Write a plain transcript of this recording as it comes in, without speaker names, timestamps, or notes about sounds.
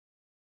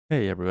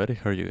Hey everybody,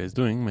 how are you guys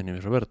doing? My name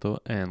is Roberto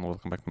and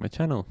welcome back to my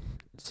channel.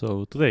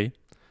 So today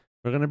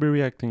we're gonna be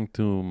reacting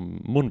to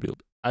MOONBYUL.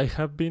 I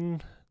have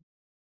been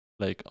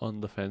like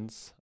on the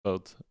fence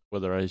about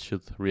whether I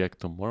should react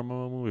to more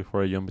Mamamoo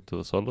before I jump into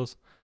the solos,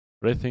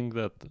 but I think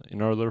that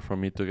in order for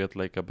me to get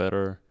like a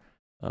better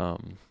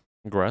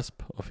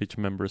grasp of each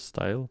member's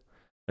style,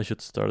 I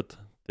should start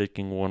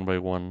taking one by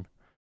one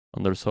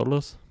on their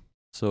solos.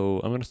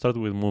 So I'm gonna start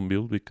with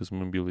MOONBYUL because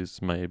MOONBYUL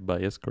is my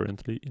bias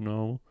currently in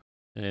Mamamoo.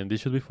 And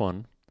this should be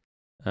fun.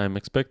 I'm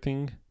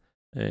expecting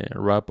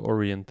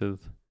rap-oriented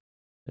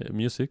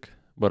music,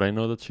 but I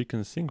know that she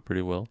can sing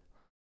pretty well,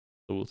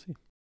 so we'll see.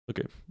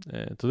 Okay,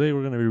 today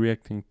we're going to be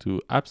reacting to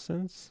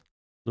Absence,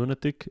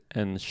 Lunatic,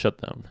 and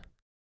Shutdown.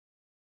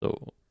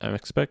 So I'm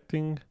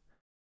expecting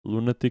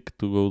Lunatic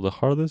to go the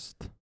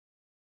hardest.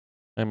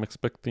 I'm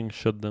expecting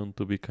Shutdown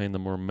to be kind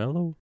of more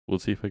mellow. We'll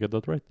see if I get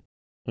that right.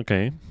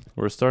 Okay,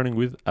 we're starting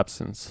with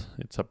Absence.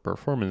 It's a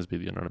performance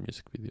video, not a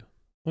music video.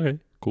 Okay,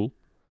 cool.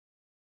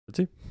 Let's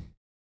see.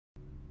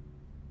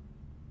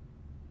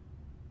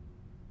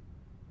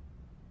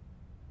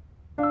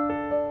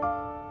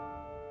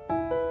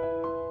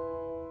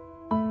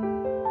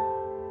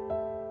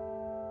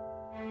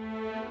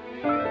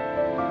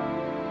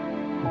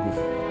 Oof,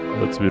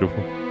 that's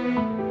beautiful.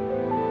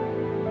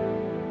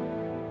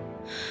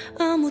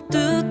 아무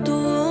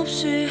뜻도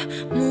없이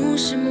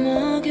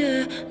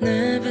무심하게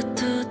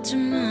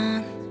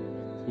내뱉었지만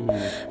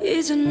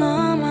이제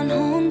나만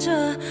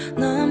혼자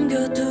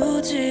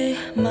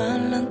남겨두지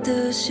말란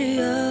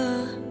뜻이야.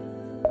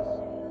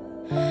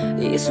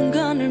 이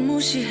순간을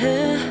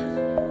무시해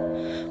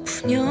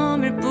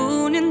푸념일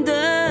뿐인데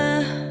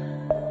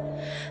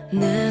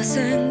내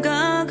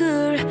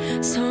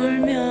생각을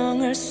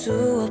설명할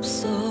수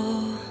없어.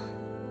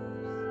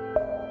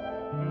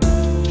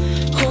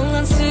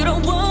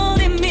 혼란스러워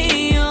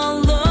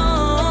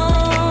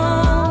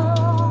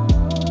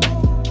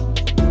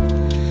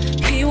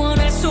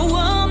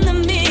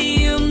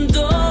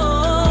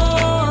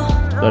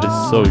That is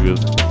so good.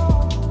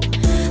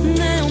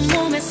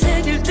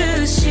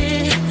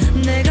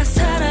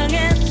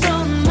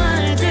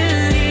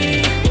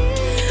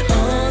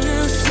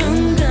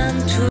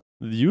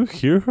 Did you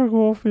hear her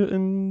go off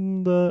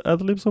in the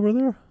ad-libs over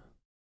there?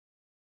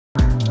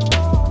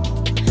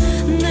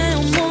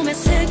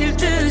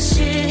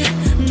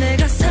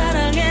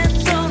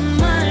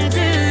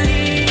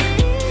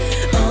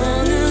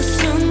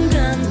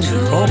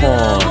 Come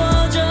on.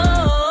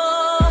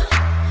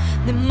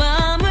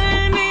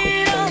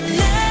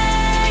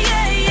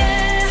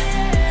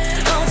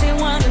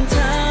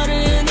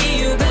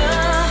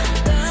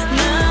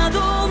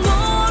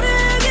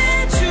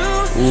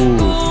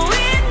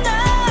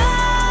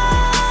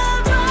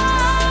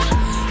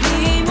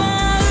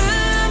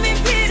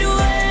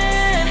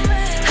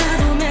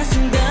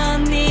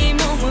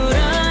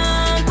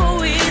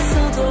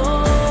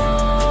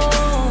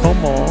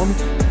 Come on.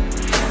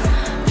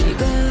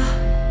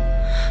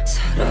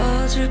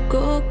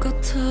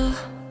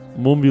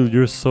 MOONBYUL,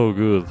 you're so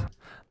good.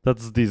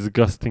 That's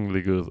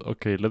disgustingly good.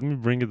 Okay, let me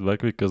bring it back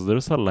because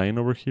there's a line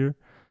over here.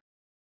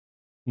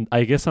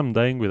 I guess I'm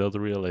dying without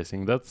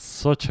realizing. That's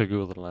such a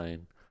good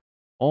line.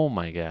 Oh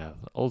my god.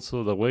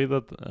 Also, the way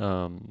that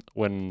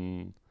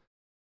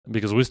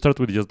because we start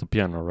with just the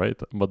piano, right?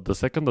 But the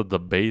second that the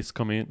bass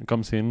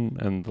comes in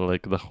and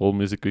like the whole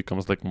music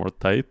becomes like more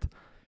tight,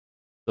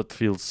 that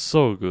feels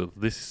so good.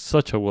 This is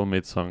such a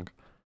well-made song.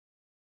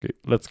 Okay,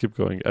 let's keep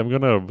going. I'm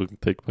gonna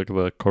take back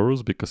the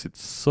chorus because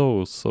it's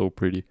so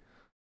pretty.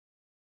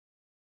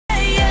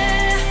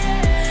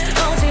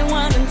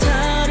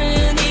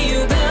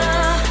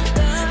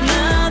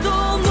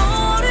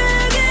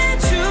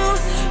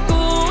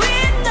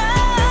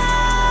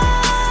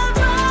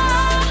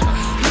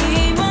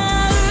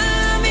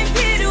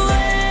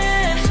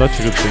 Such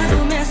a good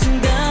singer.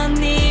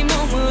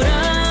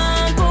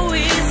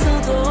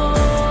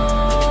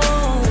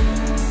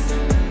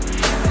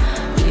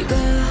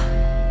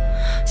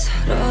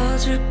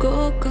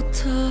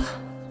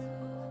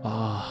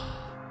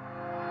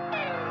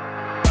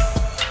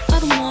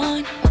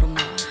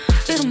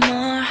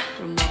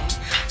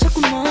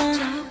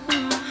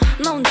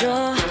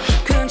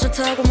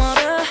 괜찮다고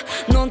말해.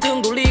 넌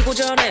등 돌리고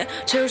전에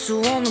채울 수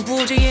없는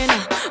부지에 나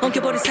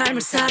엉켜버린 삶을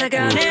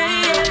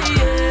살아가네.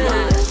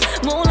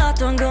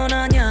 몰랐던 건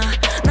아냐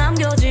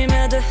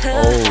남겨짐에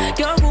대해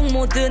결국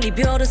모든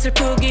이별은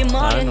슬프기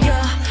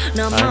마련이야.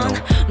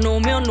 나만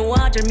놓으면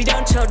놓아질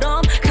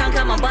미련처럼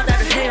캄캄한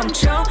바다를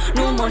헤엄쳐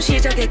눈먼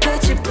시작의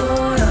끝이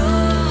보여.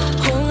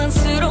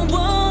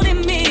 혼란스러워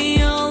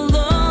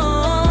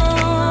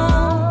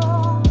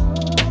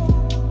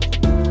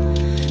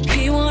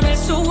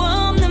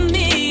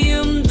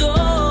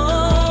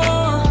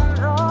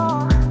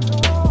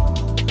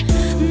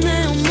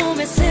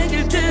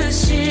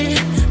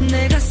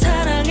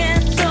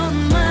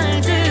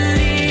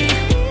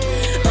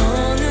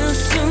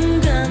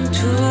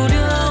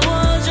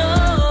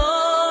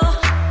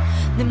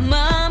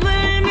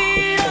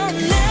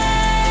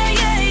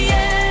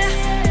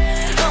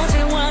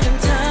어제와는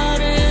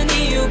다른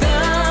이유가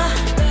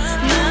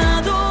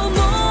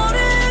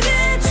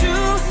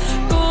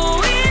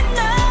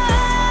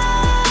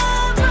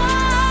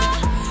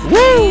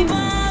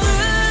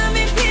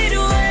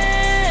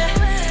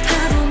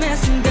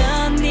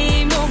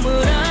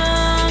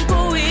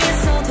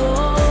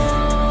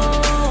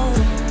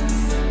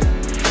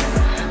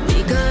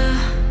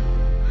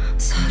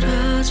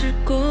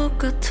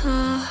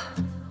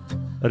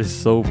That is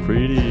so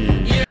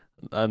pretty.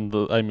 And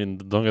I mean,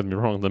 don't get me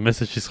wrong, the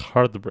message is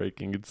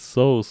heartbreaking. It's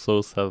so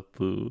sad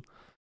to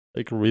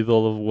like read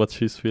all of what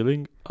she's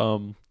feeling.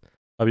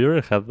 Have you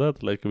ever had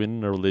that? Like been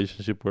in a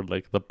relationship where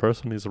like the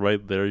person is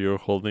right there, you're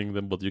holding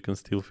them, but you can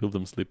still feel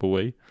them slip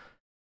away?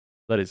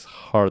 That is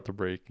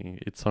heartbreaking.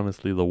 It's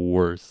honestly the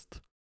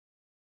worst.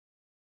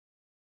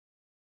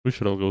 We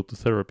should all go to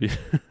therapy.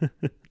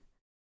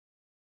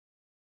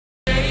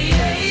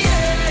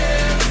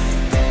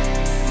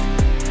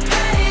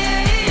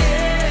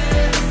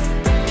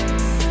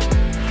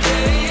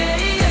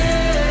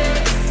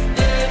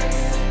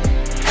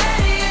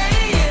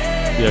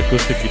 The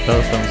acoustic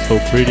guitar sounds so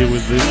pretty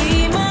with this.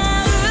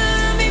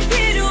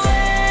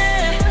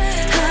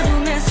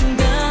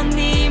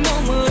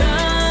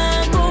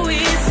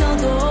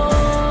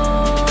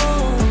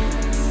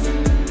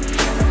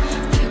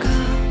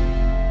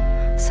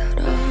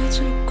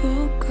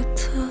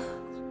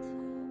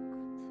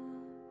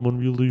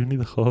 Moonbyul, do you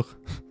need a hug?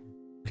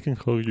 I can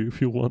hug you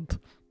if you want.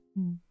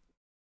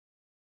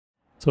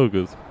 So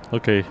good.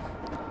 Okay.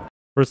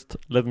 First,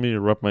 let me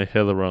wrap my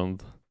head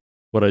around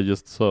what I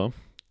just saw.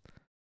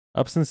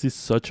 Absence is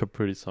such a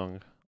pretty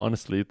song.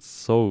 Honestly, it's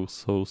so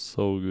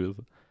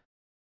good.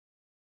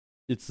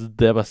 It's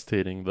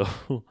devastating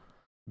though.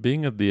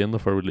 Being at the end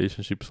of a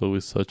relationship is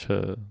always such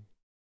a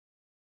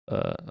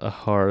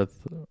hard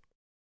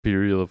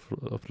period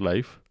of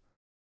life,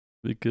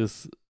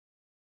 because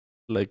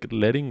like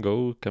letting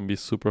go can be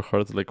super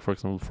hard. Like for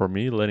example, for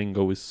me, letting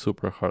go is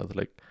super hard.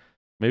 Like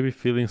maybe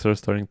feelings are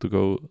starting to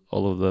go,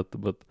 all of that,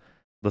 but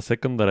the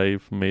second that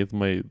I've made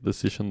my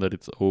decision that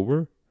it's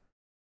over,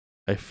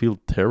 I feel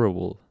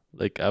terrible,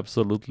 like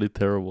absolutely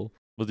terrible.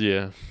 But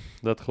yeah,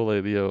 that whole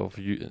idea of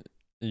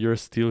you're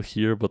still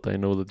here, but I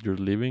know that you're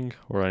leaving,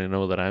 or I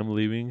know that I'm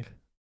leaving,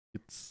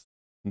 it's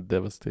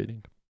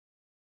devastating.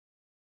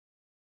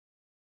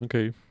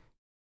 Okay,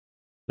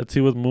 let's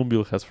see what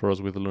MOONBYUL has for us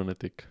with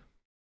Lunatic.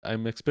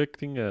 I'm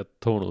expecting a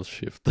tonal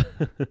shift.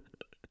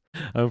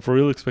 I'm for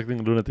real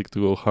expecting Lunatic to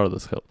go hard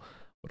as hell.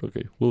 But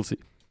okay, we'll see.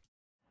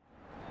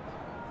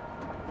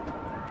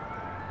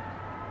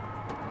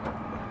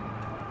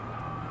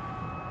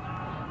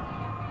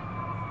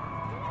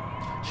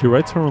 She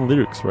writes her own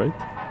lyrics, right?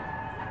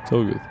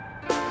 So good.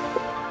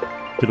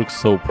 She looks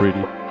so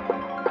pretty.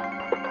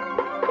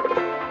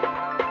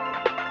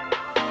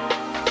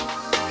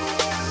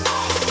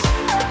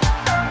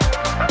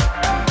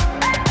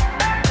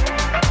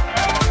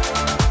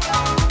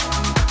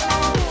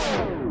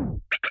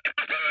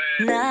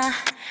 나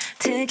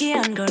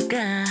특이한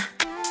걸까?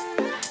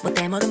 뭐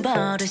때문에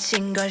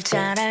버릇인 걸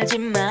잘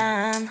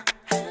알지만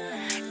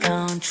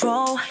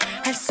control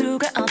할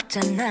수가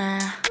없잖아.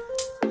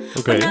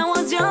 Okay. When I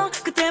was young,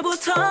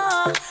 그때부터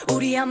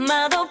우리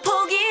아마도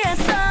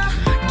포기했어.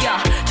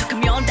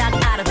 척하면 다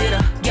알아들어.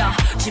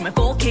 짐을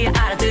꼭 해야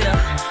알아들어.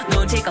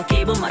 눈치껏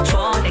기분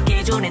맞춰. 내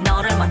기준에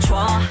너를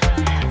맞춰.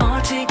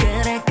 옳지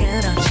그래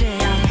그렇지.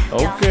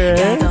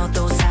 Okay.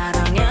 이것도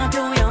사랑의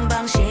표현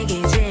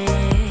방식이지.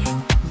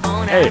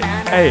 Hey,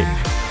 hey.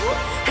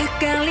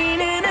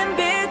 헷갈리는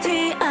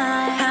MBTI.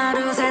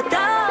 하루 셋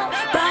다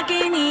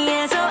바뀐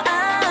이에서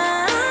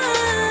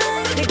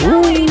내가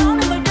왜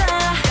이러는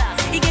걸까?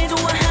 이게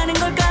좋아하는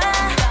걸까?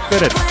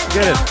 Get it,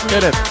 get it,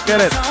 get it,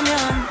 get it.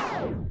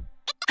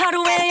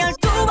 하루에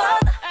 12번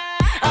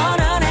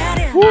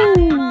얼어내린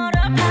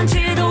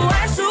한치도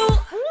알 수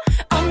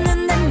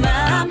없는 내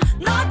맘.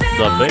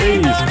 The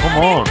bass, come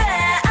on.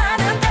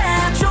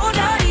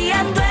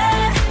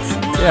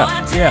 Yeah,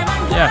 yeah,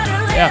 yeah,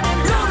 yeah.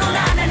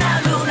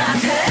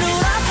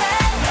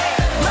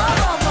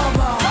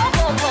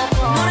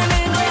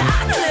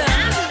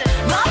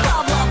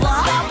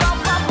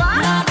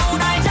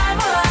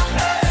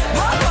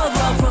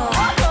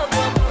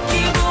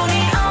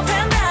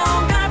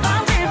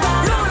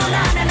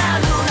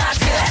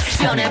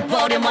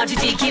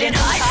 마주지 길엔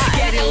high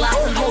Get it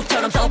lost and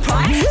호처럼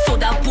surprise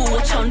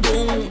쏟아부어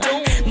천둥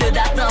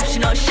느닷없이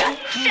너 shot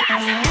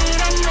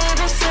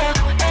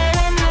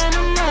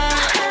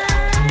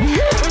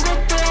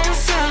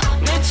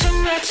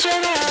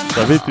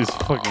The beat is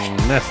fucking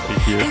nasty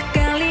here.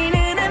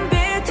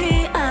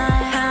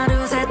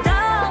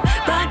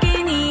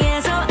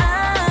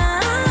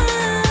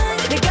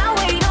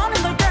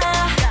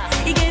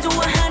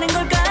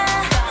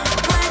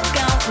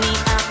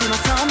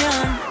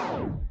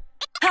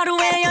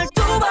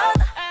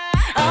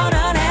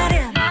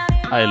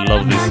 I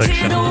love this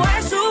section.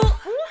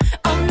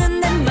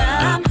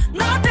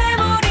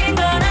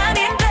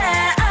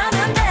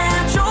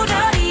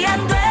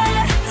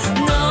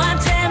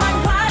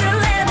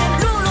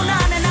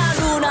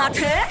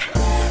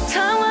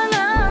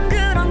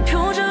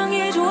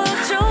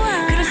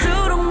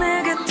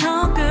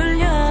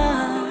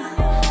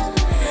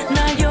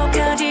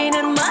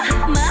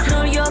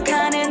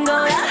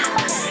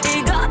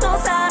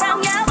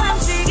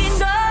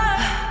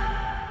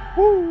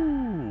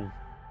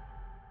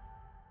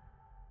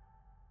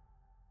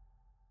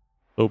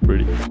 So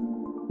pretty.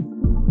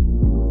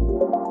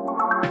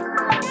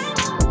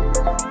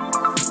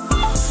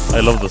 I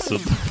love the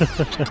suit.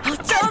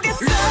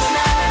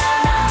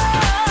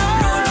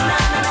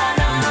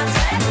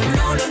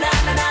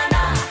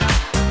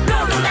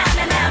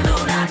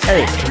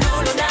 hey,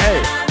 hey,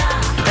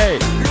 hey,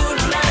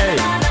 hey,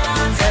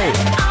 hey.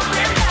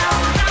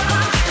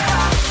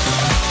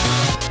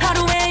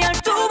 하루에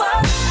 12번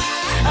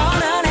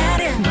어느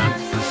날은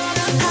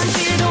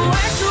하지도 할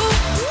수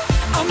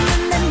없는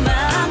내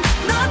맘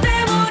너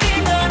때문인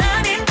건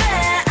아닌데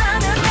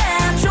아는데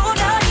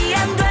조절이 안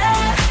돼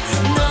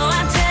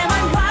너한테만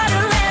화를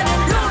내는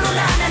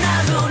루나나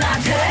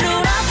루나틱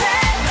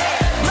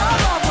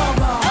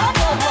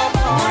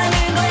뭐라는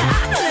거야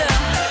아무래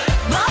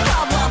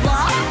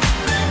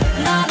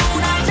나도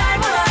날 잘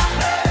몰라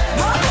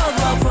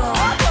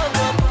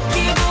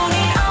기분이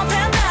up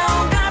and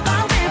down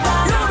갈팡질팡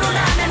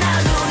루나나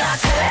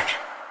루나틱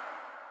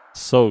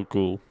So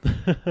cool.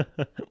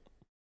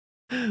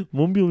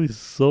 MOONBYUL is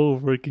so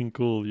freaking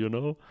cool, you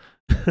know?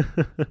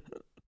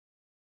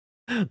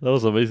 That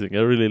was amazing. I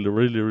really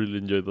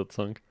enjoyed that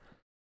song.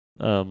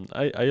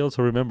 I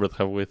also remembered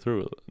halfway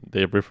through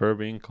they prefer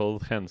being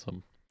called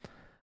handsome.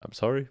 I'm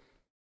sorry,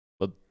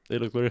 but they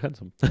look very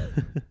handsome.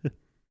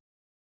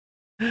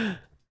 I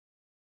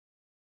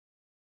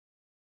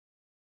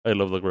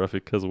love the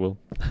graphic as well.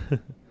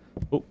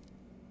 Oh,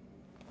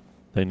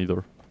 tiny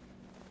door.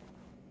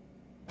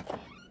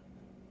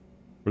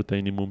 For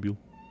tiny MOONBYUL.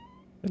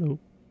 Hello.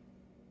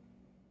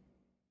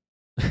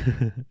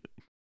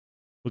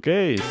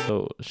 Okay,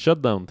 so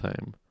shutdown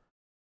time.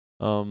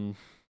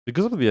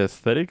 Because of the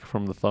aesthetic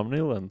from the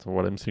thumbnail and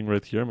what I'm seeing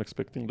right here, I'm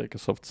expecting like a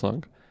soft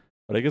song,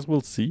 but I guess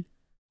we'll see.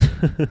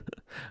 I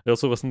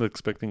also wasn't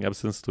expecting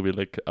Absence to be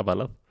like a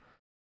ballad,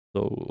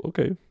 so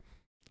okay,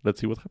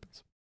 let's see what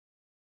happens.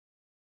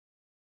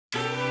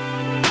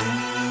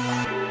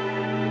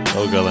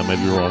 Oh god, I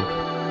might be wrong.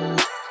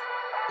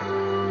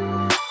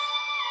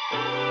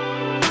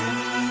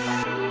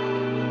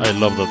 I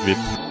love that beat.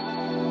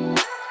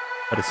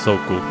 That is so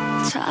cool.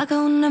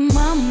 차가운 내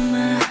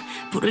맘에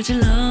불을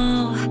질러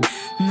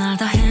날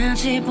다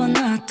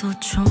헤집어놔도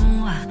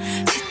좋아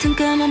짙은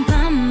까만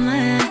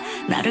밤에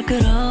나를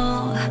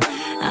끌어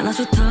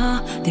안아줘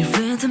더 네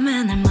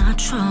리듬에 날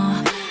맞춰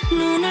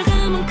눈을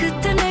감은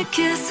그때 날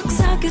계속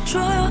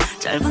사귀어줘요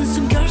짧은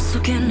숨결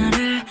속에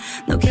나를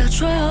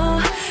녹여줘요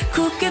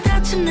굳게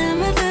닫힌 내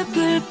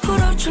매듭을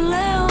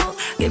풀어줄래요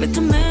Give it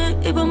to me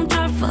이 밤은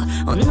짧아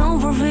Oh no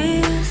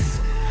worries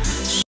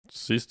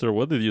Sister,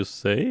 what did you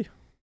say?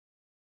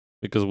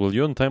 Because will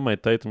you untie my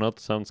tight knot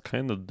sounds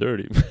kinda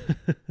dirty.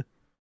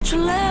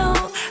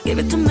 Give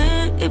it to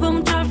me, 이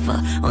밤은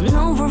짧아, oh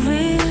no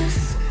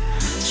worries.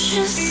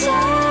 She said,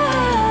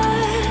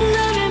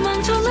 나를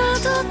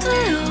만져놔도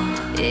돼요.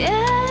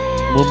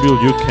 MOONBYUL,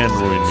 you can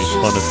ruin me,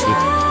 honestly.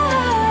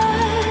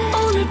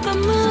 오늘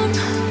밤은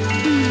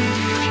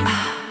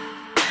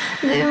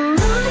네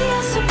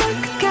머리에서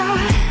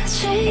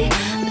발끝까지,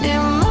 네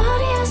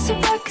머리에서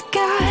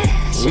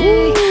발끝까지,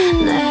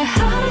 내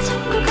하루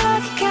잡고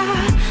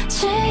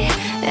가기까지.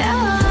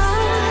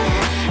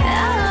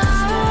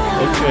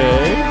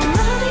 Okay.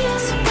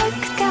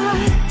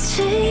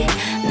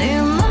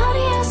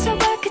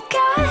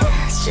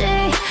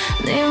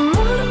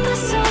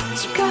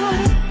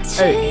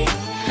 Hey,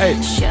 hey.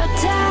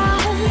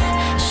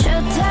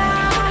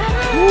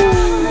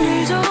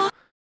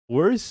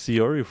 Where is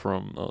Seori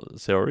from?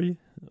 Seori?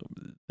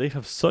 They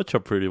have such a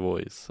pretty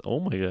voice. Oh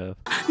my god.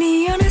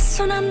 네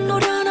안에서 난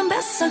노련한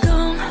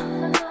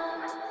뱃사공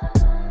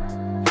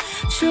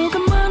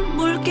조금만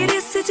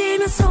물길이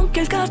쓰지면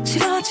손길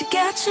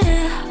거칠어지겠지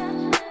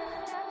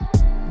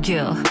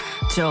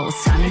저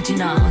산을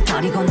지나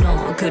다리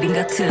건너 그림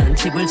같은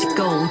집을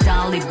짓고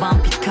달리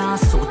밤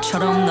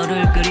피카소처럼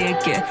너를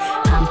그릴게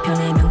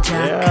한편의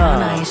명작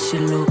하나의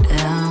실루엣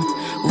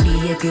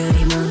우리의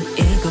그림은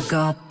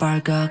이거가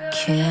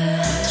빨갛게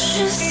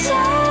She said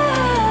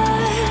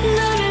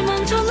나를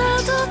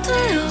만져놔도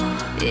돼요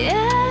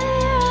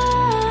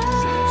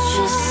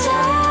She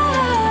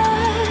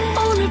said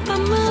오늘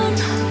밤은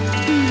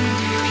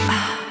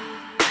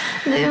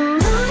내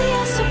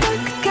머리에서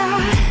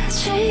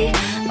발끝까지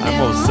I'm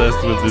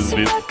obsessed with this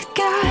beat.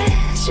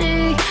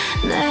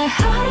 내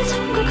하루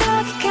잡고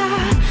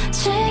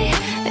가기까지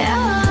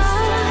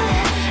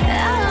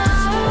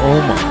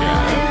Oh my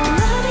god. 내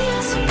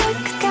머리에서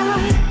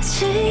발끝까지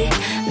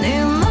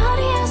내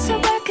머리에서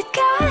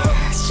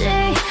발끝까지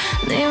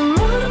내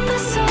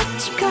무릎에서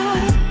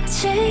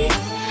집까지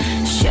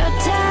Shut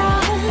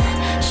down,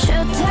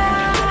 shut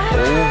down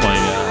Oh my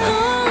god.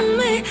 On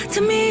me,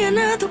 더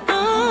미안해도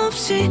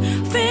없이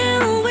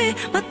Feel we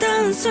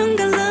맞닿은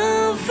순간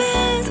love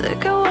it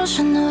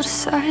뜨거워져 너를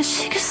살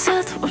식을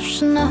새도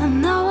없이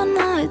난 나와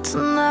나의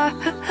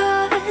tonight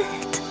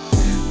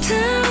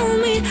Tell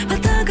me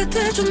바다가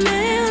돼줘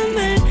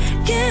매일매일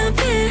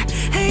Give it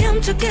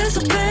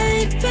헤엄쳐계속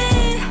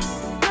baby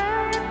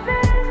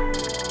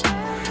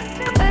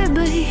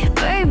Baby,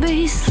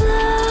 baby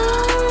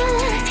slow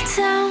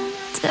down,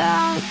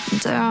 down,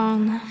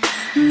 down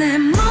내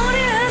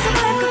머리에서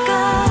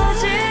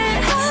발끝까지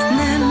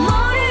내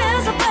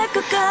머리에서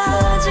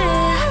발끝까지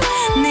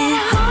네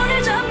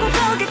허리를 잡고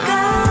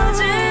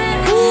거기까지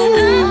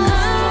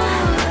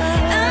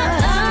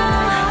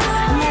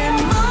내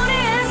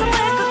머리에서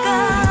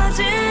발끝까지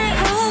내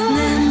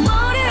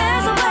머리에서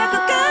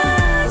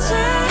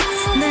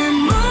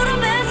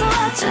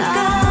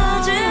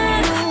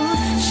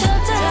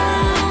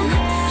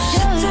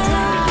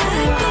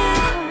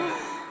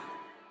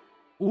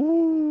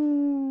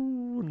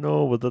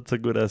but that's a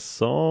good ass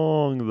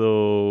song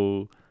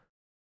though.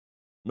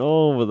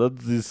 No, but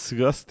that's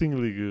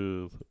disgustingly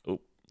good.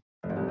 Oh.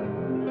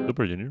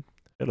 Super Junior.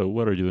 Hello,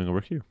 what are you doing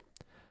over here?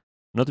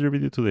 Not your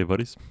video today,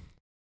 buddies.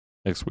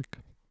 Next week.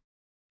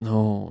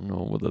 No,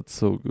 but that's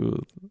so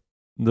good.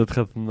 That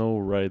had no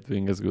right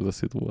being as good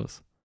as it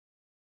was.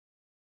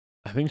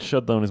 I think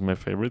Shutdown is my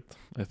favorite.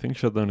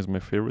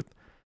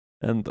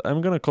 And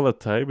I'm gonna call a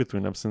tie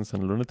between Absence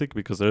and Lunatic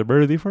because they're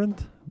very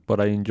different, but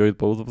I enjoyed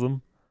both of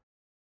them.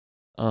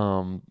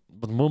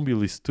 But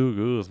MOONBYUL is too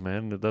good,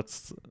 man.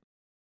 That's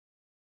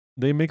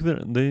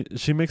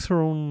she makes her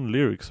own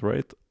lyrics,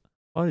 right?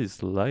 What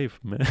is life,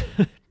 man?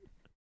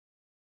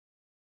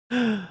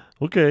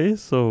 Okay,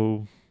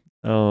 so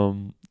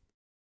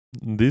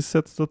this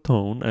sets the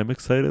tone. I'm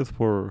excited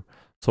for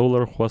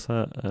Solar,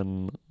 Hwasa,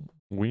 and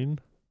Wayne.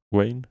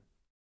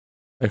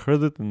 I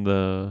heard it in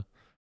the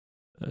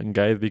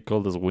guide they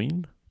called as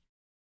Wayne.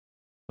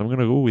 I'm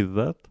gonna go with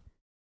that.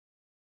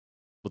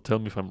 But tell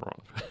me if I'm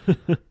wrong.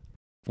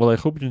 Well, I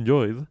hope you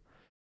enjoyed.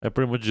 I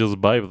pretty much just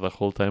vibed the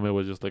whole time. I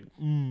was just like,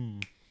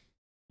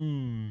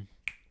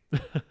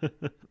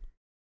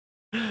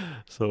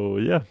 So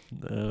yeah,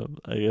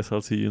 I guess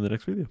I'll see you in the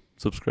next video.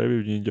 Subscribe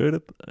if you enjoyed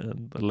it,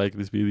 and like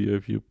this video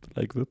if you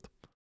liked it.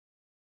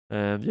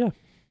 And yeah,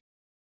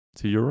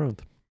 see you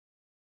around.